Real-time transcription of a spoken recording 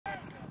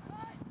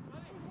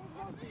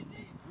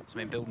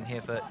Something building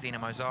here for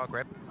Dinamo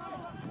Zagreb.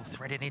 Ball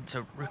threaded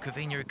into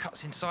Rukavinha, who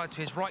cuts inside to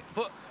his right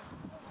foot.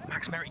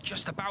 Max Merrick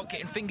just about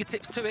getting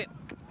fingertips to it.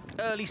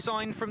 Early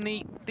sign from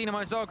the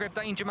Dinamo Zagreb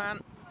danger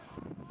man.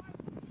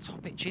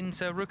 Top pitch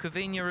into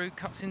Rukavinha, who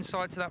cuts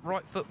inside to that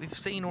right foot we've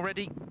seen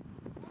already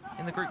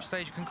in the group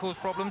stage, can cause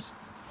problems.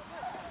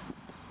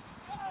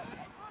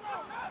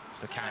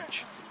 The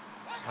catch.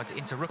 Slides it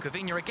into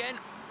Rukavinha again.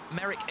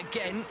 Merrick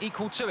again,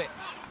 equal to it.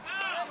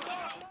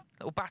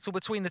 Little battle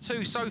between the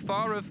two so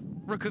far of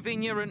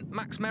Rukavinha and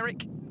Max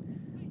Merrick.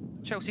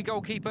 Chelsea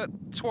goalkeeper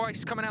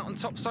twice coming out on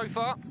top so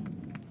far.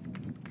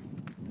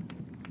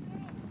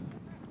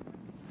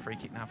 Free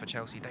kick now for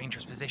Chelsea.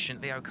 Dangerous position.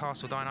 Leo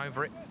Castledine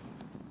over it.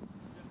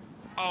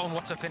 Oh, and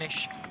what a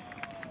finish.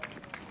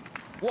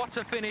 What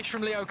a finish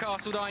from Leo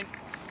Castledine.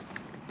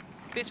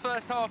 This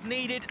first half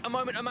needed a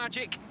moment of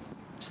magic.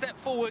 Step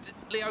forward,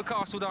 Leo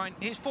Castledine.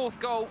 His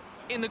 4th goal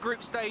in the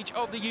group stage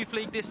of the Youth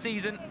League this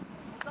season.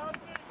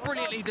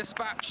 Brilliantly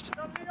dispatched.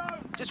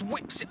 Just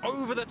whips it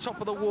over the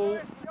top of the wall.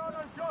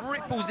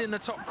 Ripples in the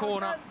top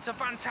corner. It's a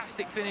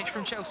fantastic finish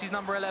from Chelsea's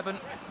number 11.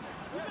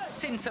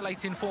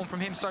 Scintillating form from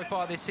him so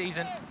far this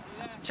season.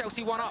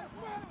 Chelsea 1 up.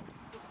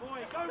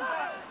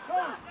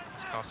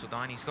 It's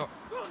Castledine, he's got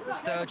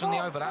Sturge on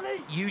the overlap.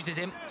 Uses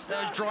him.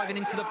 Sturge driving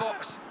into the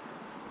box.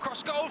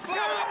 Cross goal,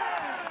 Flower!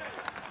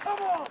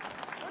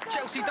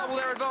 Chelsea double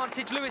their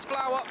advantage. Lewis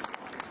Flower.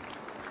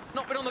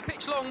 Not been on the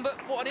pitch long, but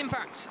what an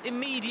impact.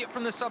 Immediate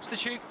from the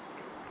substitute.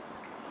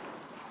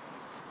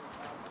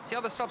 It's the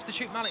other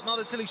substitute, Malik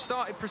Mothersill, who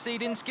started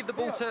proceedings. Give the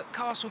ball to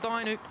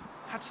Castledine, who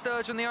had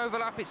Sturge on the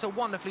overlap. It's a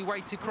wonderfully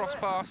weighted cross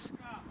pass.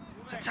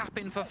 It's a tap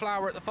in for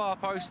Flower at the far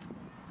post.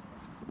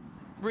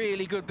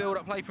 Really good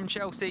build-up play from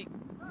Chelsea.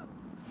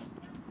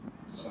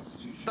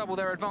 Double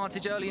their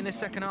advantage early in this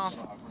second half.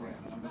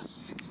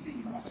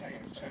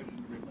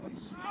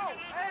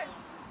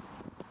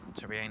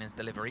 Torriena's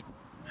delivery.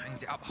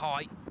 Hangs it up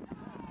high.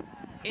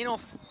 In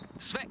off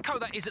Svetko,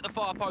 that is, at the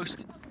far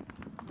post.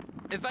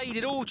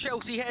 Evaded all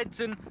Chelsea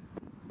heads, and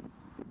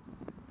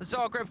the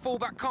Zagreb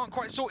fullback can't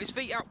quite sort his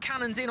feet out.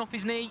 Cannon's in off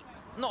his knee.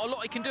 Not a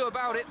lot he can do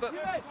about it, but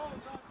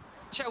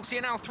Chelsea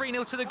are now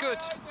 3-0 to the good.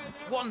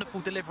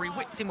 Wonderful delivery,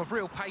 whipped in with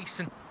real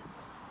pace, and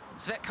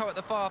Svetko at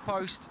the far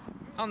post,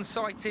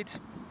 unsighted,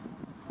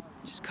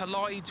 just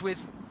collides with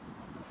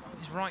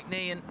his right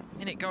knee, and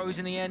in it goes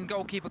in the end.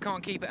 Goalkeeper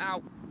can't keep it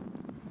out.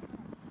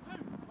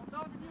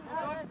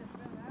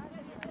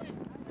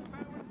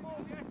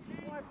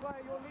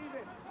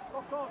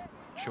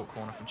 Short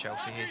corner from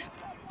Chelsea. Here's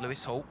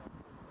Lewis Hall.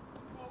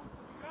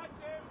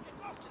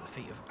 To the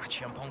feet of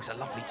Achiampong. It's a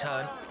lovely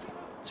turn.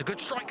 It's a good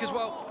strike as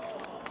well.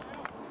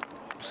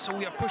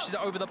 Sawyer pushes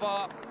it over the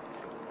bar.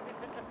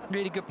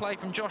 Really good play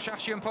from Josh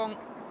Achiampong.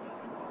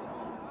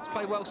 He's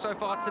played well so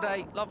far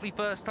today. Lovely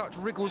first touch,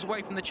 wriggles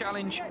away from the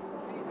challenge.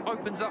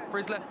 Opens up for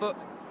his left foot.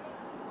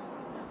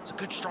 It's a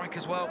good strike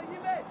as well.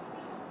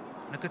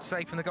 And a good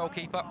save from the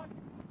goalkeeper.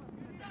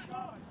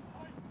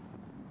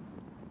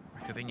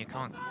 Rukavinha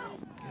can't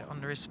get it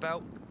under his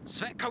spell.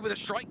 Svetko with a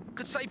strike.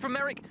 Good save from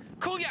Merrick.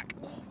 Kuljak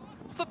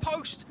off the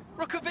post.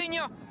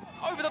 Rukavinha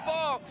over the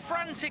bar.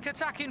 Frantic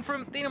attacking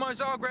from Dinamo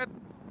Zagreb.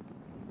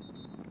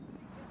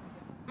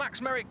 Max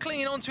Merrick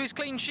clinging onto his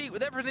clean sheet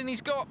with everything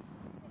he's got.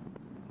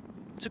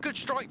 It's a good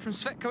strike from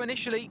Svetko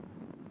initially.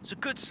 It's a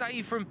good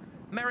save from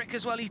Merrick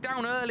as well. He's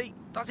down early.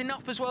 Does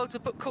enough as well to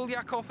put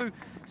Kuljak off, who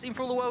seemed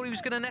for all the world he was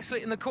going to nestle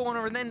it in the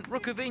corner, and then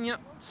Rukavinha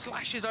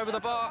slashes over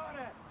the bar.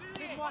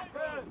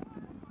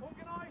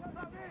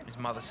 His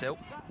Mothersill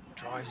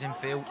drives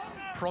infield,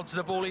 prods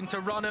the ball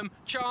into Runham.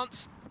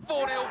 Chance,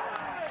 4-0.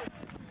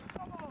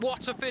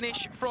 What a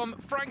finish from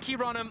Frankie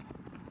Runham.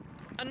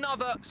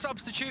 Another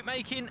substitute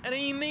making an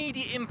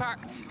immediate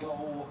impact.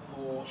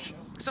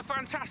 It's a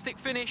fantastic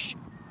finish.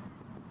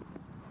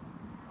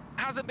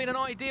 Hasn't been an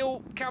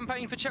ideal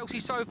campaign for Chelsea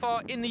so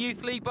far in the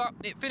Youth League, but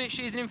it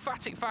finishes in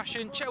emphatic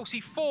fashion. Chelsea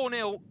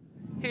 4-0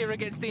 here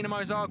against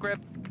Dinamo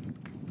Zagreb.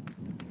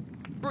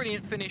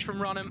 Brilliant finish from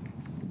Runham,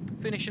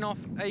 finishing off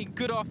a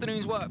good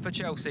afternoon's work for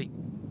Chelsea.